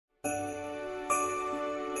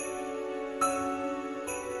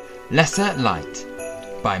Lesser Light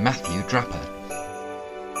by Matthew Draper.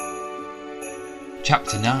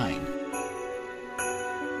 Chapter 9.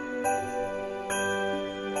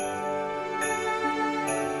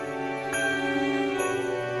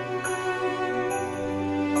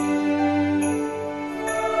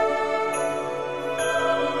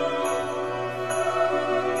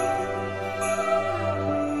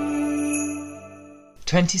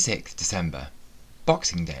 December,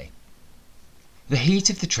 Boxing Day. The heat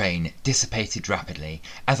of the train dissipated rapidly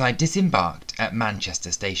as I disembarked at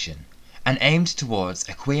Manchester Station and aimed towards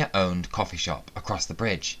a queer-owned coffee shop across the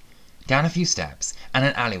bridge, down a few steps and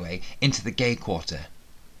an alleyway into the gay quarter.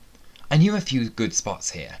 I knew a few good spots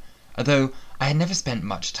here, although I had never spent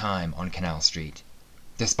much time on Canal Street,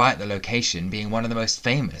 despite the location being one of the most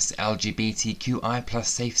famous LGBTQI+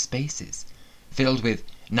 safe spaces, filled with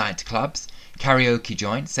nightclubs, karaoke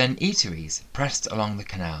joints and eateries pressed along the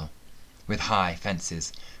canal, with high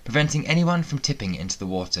fences preventing anyone from tipping into the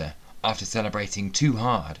water after celebrating too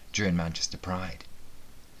hard during Manchester Pride.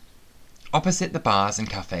 Opposite the bars and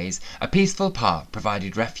cafes, a peaceful park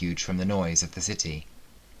provided refuge from the noise of the city.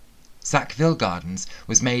 Sackville Gardens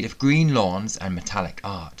was made of green lawns and metallic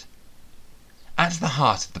art. At the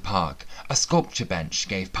heart of the park, a sculpture bench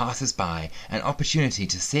gave passers-by an opportunity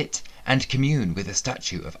to sit and commune with a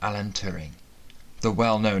statue of Alan Turing, the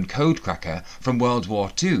well-known code cracker from World War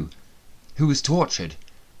II, who was tortured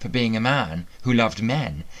for being a man who loved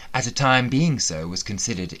men at a time being so was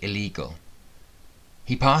considered illegal.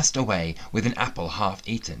 He passed away with an apple half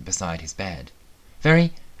eaten beside his bed.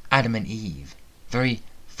 Very Adam and Eve, very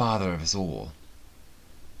father of us all.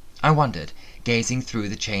 I wondered, gazing through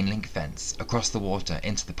the chain-link fence across the water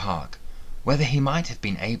into the park, whether he might have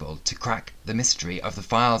been able to crack the mystery of the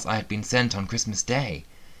files I had been sent on Christmas Day.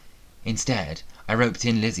 Instead, I roped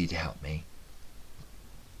in Lizzie to help me.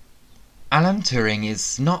 Alan Turing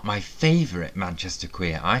is not my favourite Manchester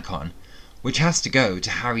queer icon, which has to go to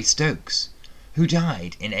Harry Stokes, who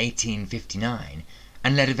died in 1859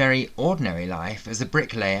 and led a very ordinary life as a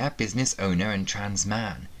bricklayer, business owner and trans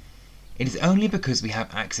man. It is only because we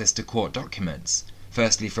have access to court documents,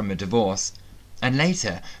 firstly from a divorce, and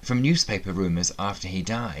later from newspaper rumours after he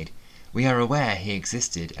died, we are aware he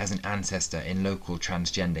existed as an ancestor in local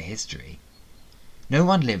transgender history. No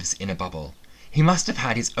one lives in a bubble. He must have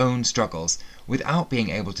had his own struggles without being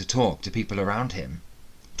able to talk to people around him,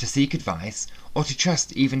 to seek advice, or to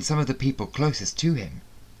trust even some of the people closest to him.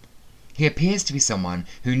 He appears to be someone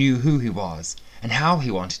who knew who he was and how he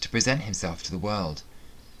wanted to present himself to the world.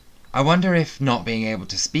 I wonder if not being able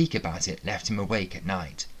to speak about it left him awake at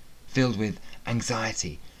night, filled with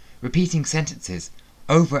anxiety, repeating sentences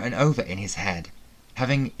over and over in his head,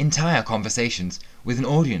 having entire conversations with an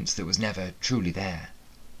audience that was never truly there.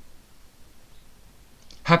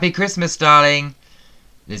 "Happy Christmas, darling!"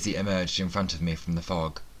 Lizzie emerged in front of me from the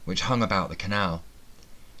fog, which hung about the canal.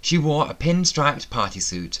 She wore a pin-striped party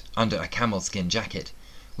suit under a camel-skin jacket,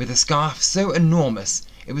 with a scarf so enormous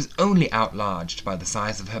it was only outlarged by the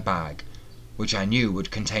size of her bag, which I knew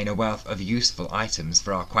would contain a wealth of useful items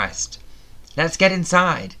for our quest. "Let's get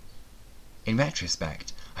inside!" In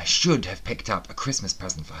retrospect, I should have picked up a Christmas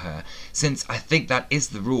present for her, since I think that is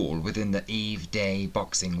the rule within the Eve Day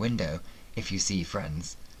boxing window, if you see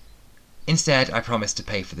friends. Instead, I promised to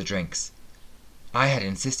pay for the drinks. I had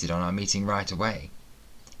insisted on our meeting right away.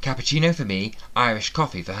 Cappuccino for me, Irish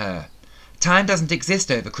coffee for her. Time doesn't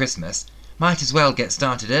exist over Christmas. Might as well get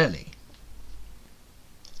started early.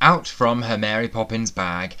 Out from her Mary Poppins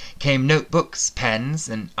bag came notebooks, pens,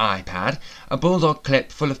 an iPad, a bulldog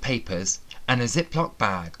clip full of papers, and a Ziploc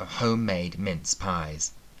bag of homemade mince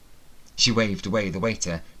pies. She waved away the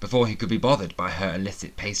waiter before he could be bothered by her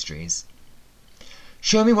illicit pastries.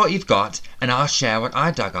 "Show me what you've got, and I'll share what I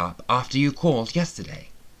dug up after you called yesterday."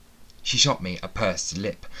 She shot me a pursed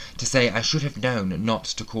lip to say I should have known not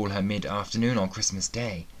to call her mid-afternoon on Christmas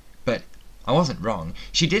Day, but I wasn't wrong.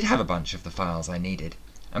 She did have a bunch of the files I needed,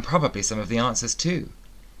 and probably some of the answers too.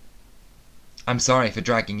 "I'm sorry for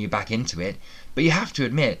dragging you back into it, but you have to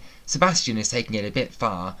admit, Sebastian is taking it a bit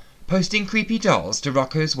far, posting creepy dolls to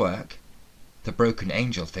Rocco's work." The broken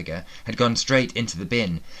angel figure had gone straight into the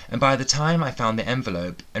bin, and by the time I found the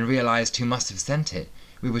envelope and realised who must have sent it,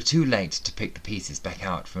 we were too late to pick the pieces back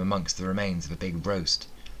out from amongst the remains of a big roast.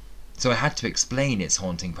 So I had to explain its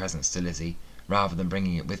haunting presence to Lizzie, rather than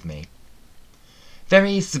bringing it with me.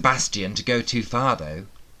 Very Sebastian to go too far, though.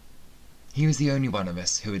 He was the only one of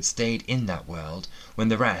us who had stayed in that world when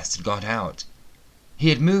the rest had got out. He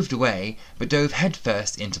had moved away, but dove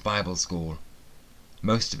headfirst into Bible school.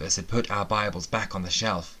 Most of us had put our Bibles back on the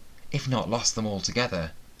shelf, if not lost them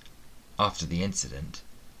altogether, after the incident.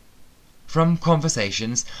 From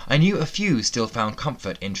conversations, I knew a few still found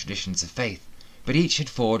comfort in traditions of faith, but each had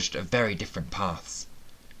forged very different paths.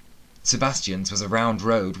 Sebastian's was a round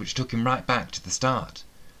road which took him right back to the start.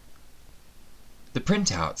 The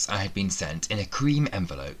printouts I had been sent in a cream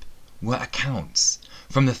envelope were accounts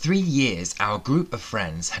from the 3 years our group of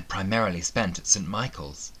friends had primarily spent at St.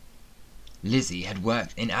 Michael's. Lizzie had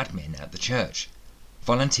worked in admin at the church,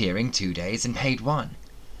 volunteering 2 days and paid 1.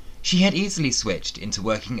 She had easily switched into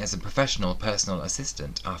working as a professional personal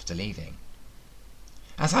assistant after leaving.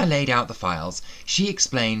 As I laid out the files, she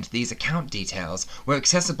explained these account details were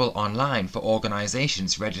accessible online for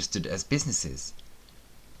organizations registered as businesses.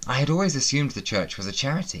 I had always assumed the church was a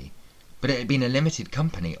charity, but it had been a limited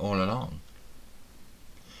company all along.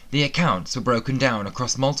 The accounts were broken down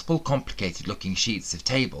across multiple complicated-looking sheets of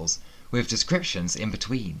tables with descriptions in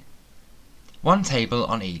between. One table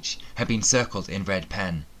on each had been circled in red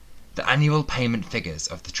pen, the annual payment figures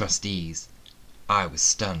of the trustees. I was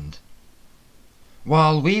stunned.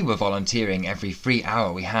 While we were volunteering every free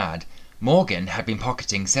hour we had, Morgan had been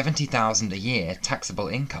pocketing $70,000 a year taxable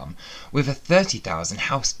income with a $30,000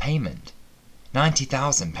 house payment.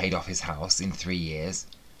 $90,000 paid off his house in 3 years.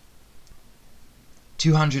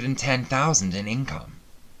 $210,000 in income.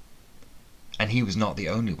 And he was not the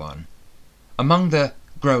only one. Among the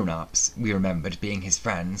grown-ups we remembered being his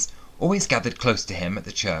friends, always gathered close to him at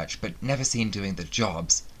the church but never seen doing the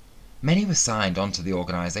jobs, many were signed onto the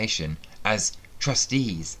organization as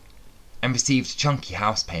trustees and received chunky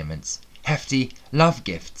house payments, hefty love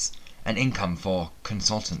gifts, and income for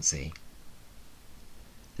consultancy.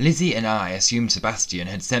 Lizzie and I assumed Sebastian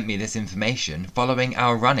had sent me this information following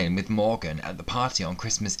our run-in with Morgan at the party on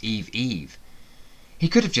Christmas Eve. He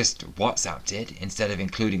could have just WhatsApped it instead of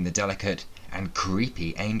including the delicate and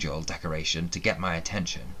creepy angel decoration to get my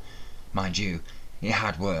attention. Mind you, it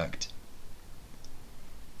had worked.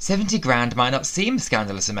 70 grand might not seem a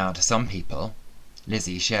scandalous amount to some people.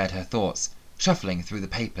 Lizzie shared her thoughts, shuffling through the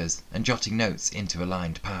papers and jotting notes into a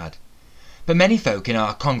lined pad. But many folk in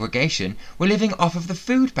our congregation were living off of the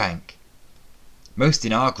food bank. Most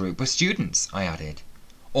in our group were students, I added,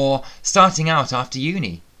 or starting out after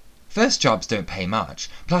uni. First jobs don't pay much,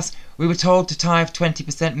 plus we were told to tithe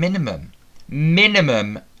 20% minimum.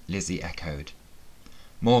 Minimum, Lizzie echoed.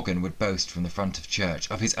 Morgan would boast from the front of church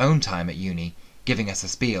of his own time at uni, giving us a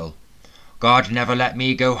spiel. God never let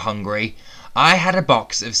me go hungry. I had a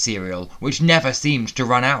box of cereal which never seemed to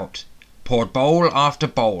run out. Poured bowl after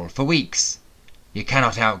bowl for weeks. You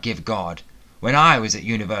cannot outgive God. When I was at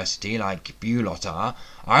university, like you lot are,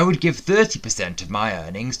 I would give 30% of my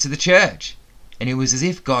earnings to the church, and it was as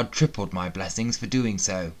if God tripled my blessings for doing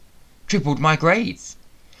so. Tripled my grades.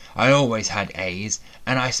 I always had A's,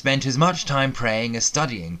 and I spent as much time praying as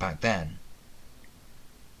studying back then.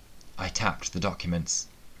 I tapped the documents.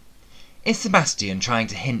 Is Sebastian trying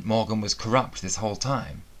to hint Morgan was corrupt this whole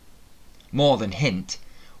time? More than hint.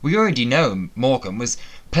 We already know Morgan was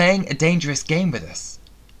playing a dangerous game with us,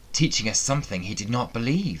 teaching us something he did not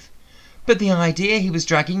believe. But the idea he was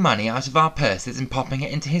dragging money out of our purses and popping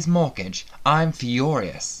it into his mortgage, I'm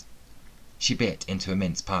furious. She bit into a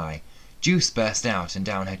mince pie. Juice burst out and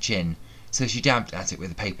down her chin, so she dabbed at it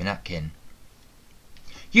with a paper napkin.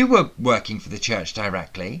 You were working for the church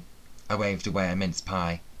directly? I waved away a mince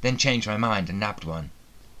pie, then changed my mind and nabbed one.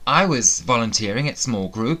 I was volunteering at small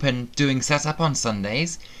group and doing set-up on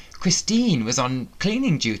Sundays. Christine was on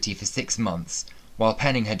cleaning duty for 6 months while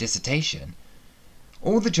penning her dissertation.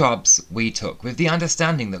 All the jobs we took with the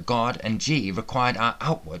understanding that God and G required our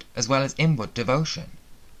outward as well as inward devotion.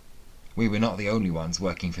 We were not the only ones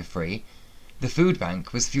working for free. The food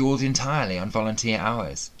bank was fueled entirely on volunteer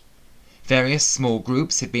hours. Various small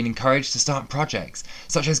groups had been encouraged to start projects,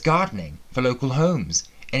 such as gardening for local homes,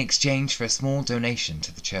 in exchange for a small donation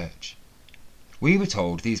to the church. We were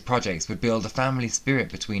told these projects would build a family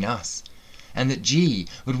spirit between us, and that G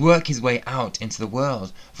would work his way out into the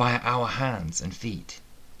world via our hands and feet.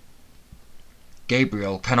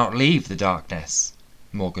 Gabriel cannot leave the darkness,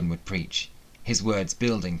 Morgan would preach, his words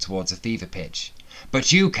building towards a fever pitch.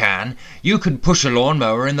 But you can. You can push a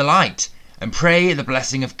lawnmower in the light and pray the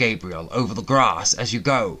blessing of Gabriel over the grass as you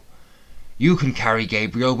go. You can carry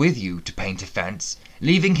Gabriel with you to paint a fence,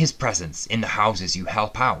 leaving his presence in the houses you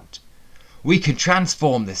help out. We can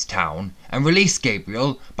transform this town and release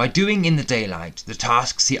Gabriel by doing in the daylight the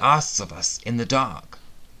tasks he asks of us in the dark.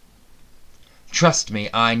 Trust me,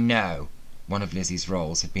 I know. One of Lizzie's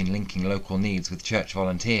roles had been linking local needs with church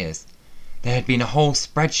volunteers. There had been a whole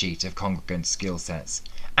spreadsheet of congregant skill sets,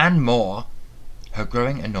 and more. Her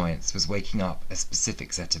growing annoyance was waking up a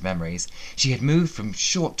specific set of memories. She had moved from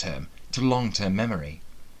short-term to long-term memory.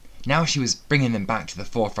 Now she was bringing them back to the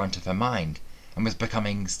forefront of her mind, and was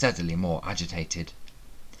becoming steadily more agitated.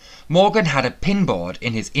 Morgan had a pinboard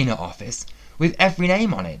in his inner office with every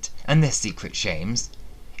name on it, and their secret shames.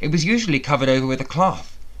 It was usually covered over with a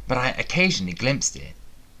cloth, but I occasionally glimpsed it.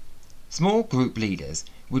 Small group leaders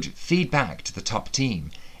would feed back to the top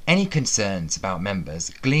team any concerns about members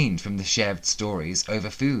gleaned from the shared stories over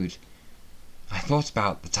food. I thought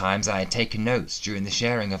about the times I had taken notes during the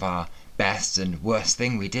sharing of our best and worst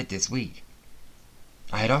thing we did this week.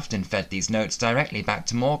 I had often fed these notes directly back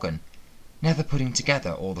to Morgan, never putting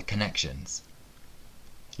together all the connections.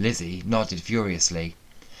 Lizzie nodded furiously.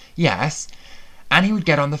 Yes, and he would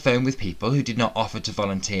get on the phone with people who did not offer to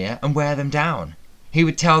volunteer and wear them down. He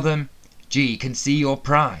would tell them, "G can see your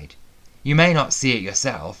pride. You may not see it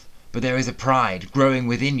yourself, but there is a pride growing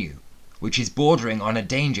within you, which is bordering on a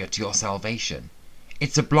danger to your salvation.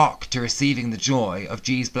 It's a block to receiving the joy of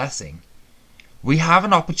G's blessing. We have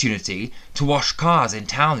an opportunity to wash cars in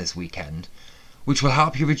town this weekend, which will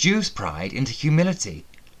help you reduce pride into humility.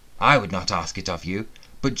 I would not ask it of you,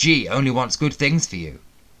 but G only wants good things for you."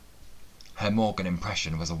 Her Morgan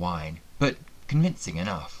impression was a whine, but convincing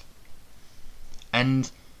enough. And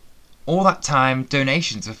all that time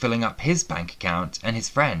donations were filling up his bank account and his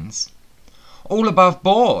friends. "All above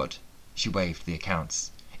board," she waved the accounts.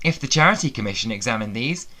 "If the Charity Commission examined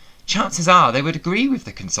these, chances are they would agree with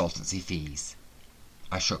the consultancy fees."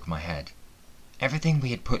 I shook my head. Everything we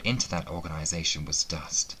had put into that organisation was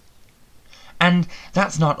dust. "And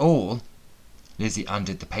that's not all." Lizzie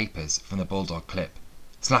undid the papers from the bulldog clip,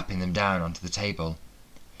 slapping them down onto the table.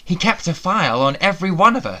 "He kept a file on every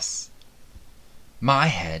one of us." My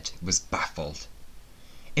head was baffled.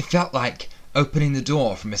 It felt like opening the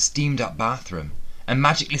door from a steamed-up bathroom and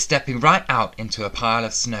magically stepping right out into a pile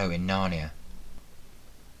of snow in Narnia.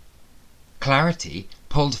 Clarity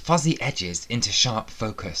pulled fuzzy edges into sharp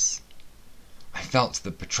focus. I felt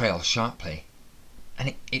the betrayal sharply,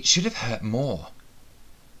 and it should have hurt more.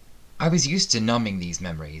 I was used to numbing these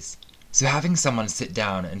memories, so having someone sit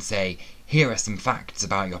down and say, "Here are some facts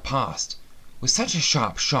about your past," was such a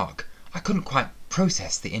sharp shock I couldn't quite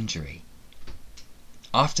process the injury.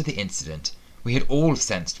 After the incident, we had all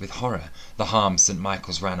sensed with horror the harm St.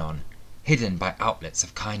 Michael's ran on, hidden by outlets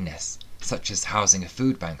of kindness, such as housing a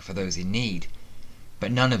food bank for those in need,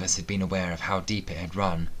 but none of us had been aware of how deep it had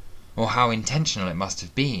run, or how intentional it must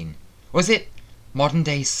have been. Was it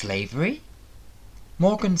modern-day slavery?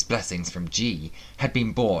 Morgan's blessings from G had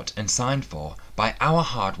been bought and signed for by our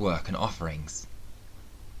hard work and offerings.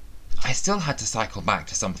 I still had to cycle back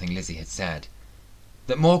to something Lizzie had said,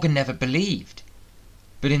 that Morgan never believed,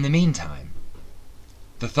 but in the meantime,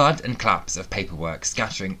 the thud and claps of paperwork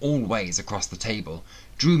scattering all ways across the table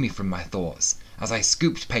drew me from my thoughts as I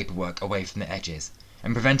scooped paperwork away from the edges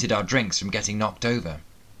and prevented our drinks from getting knocked over.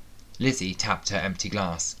 Lizzie tapped her empty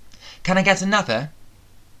glass. "Can I get another?"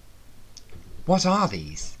 "What are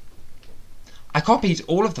these?" "I copied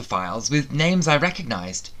all of the files with names I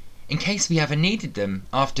recognized, in case we ever needed them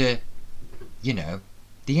after,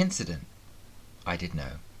 the incident." I did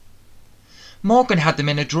know. "Morgan had them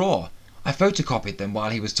in a drawer. I photocopied them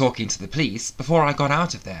while he was talking to the police before I got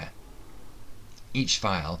out of there." Each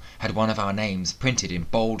file had one of our names printed in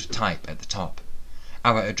bold type at the top.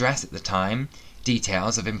 Our address at the time,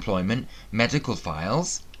 details of employment, medical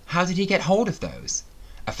files. How did he get hold of those?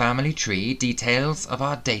 A family tree, details of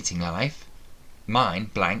our dating life.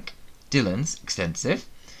 Mine, blank. Dylan's, extensive.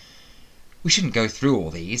 We shouldn't go through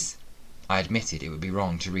all these. I admitted it would be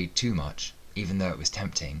wrong to read too much, even though it was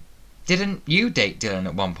tempting. "Didn't you date Dylan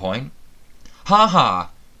at one point?" "Ha ha!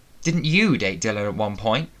 Didn't you date Dylan at one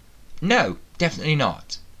point?" "No, definitely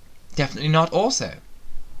not." "Definitely not also."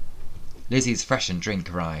 Lizzie's freshened drink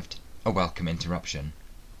arrived, a welcome interruption.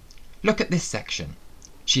 "Look at this section."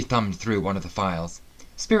 She thumbed through one of the files.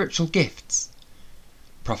 "Spiritual gifts.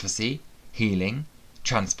 Prophecy, healing,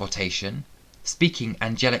 transportation, speaking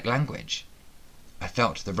angelic language." I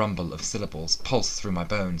felt the rumble of syllables pulse through my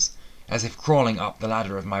bones, as if crawling up the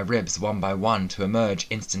ladder of my ribs one by one to emerge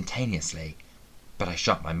instantaneously, but I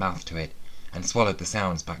shut my mouth to it and swallowed the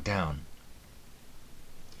sounds back down.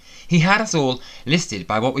 "He had us all listed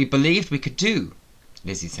by what we believed we could do,"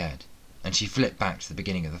 Lizzie said, and she flipped back to the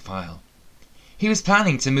beginning of the file. "He was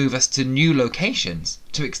planning to move us to new locations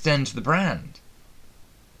to extend the brand.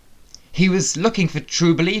 He was looking for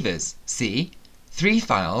true believers, see? 3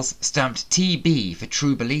 files stamped TB for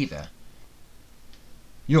true believer.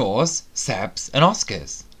 Yours, Seb's, and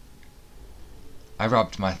Oscar's." I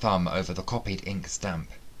rubbed my thumb over the copied ink stamp.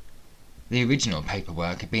 The original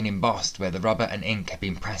paperwork had been embossed where the rubber and ink had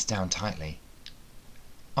been pressed down tightly.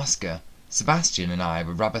 Oscar, Sebastian and I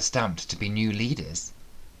were rubber stamped to be new leaders.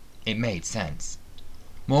 It made sense.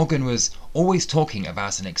 Morgan was always talking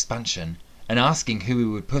about an expansion and asking who we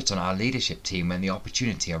would put on our leadership team when the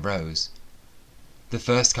opportunity arose. The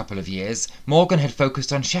first couple of years, Morgan had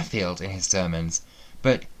focused on Sheffield in his sermons,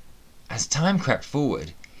 but as time crept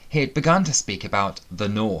forward, he had begun to speak about the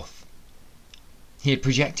North. He had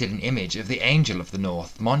projected an image of the Angel of the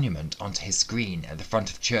North monument onto his screen at the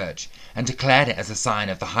front of church and declared it as a sign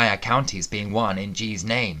of the higher counties being won in G's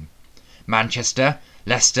name. Manchester,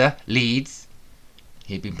 Leicester, Leeds.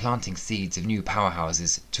 He had been planting seeds of new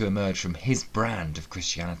powerhouses to emerge from his brand of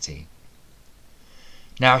Christianity.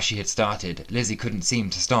 Now she had started, Lizzie couldn't seem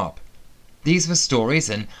to stop. These were stories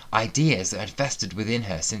and ideas that had festered within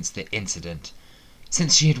her since the incident,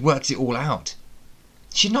 since she had worked it all out.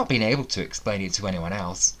 She had not been able to explain it to anyone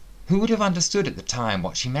else. Who would have understood at the time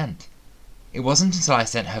what she meant? It wasn't until I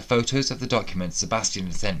sent her photos of the documents Sebastian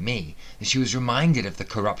had sent me that she was reminded of the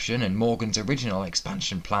corruption and Morgan's original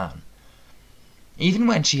expansion plan. Even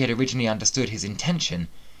when she had originally understood his intention,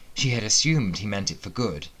 she had assumed he meant it for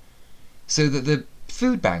good, so that the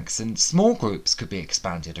food banks and small groups could be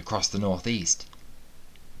expanded across the northeast.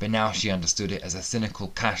 But now she understood it as a cynical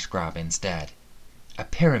cash grab instead, a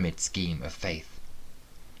pyramid scheme of faith.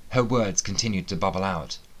 Her words continued to bubble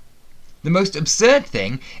out. The most absurd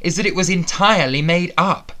thing is that it was entirely made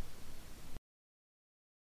up.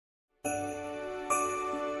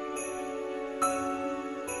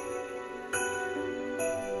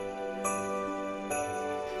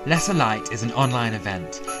 Lesser Light is an online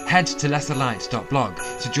event. Head to lesserlight.blog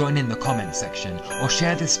to join in the comments section or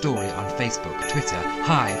share this story on Facebook, Twitter,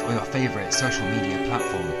 Hive or your favourite social media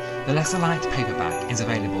platform. The Lesser Light paperback is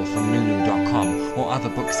available from lulu.com or other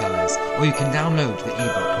booksellers, or you can download the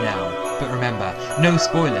ebook now. But remember, no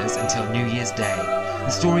spoilers until New Year's Day. The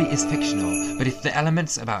story is fictional, but if the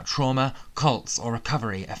elements about trauma, cults or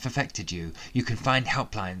recovery have affected you, you can find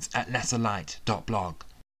helplines at lesserlight.blog.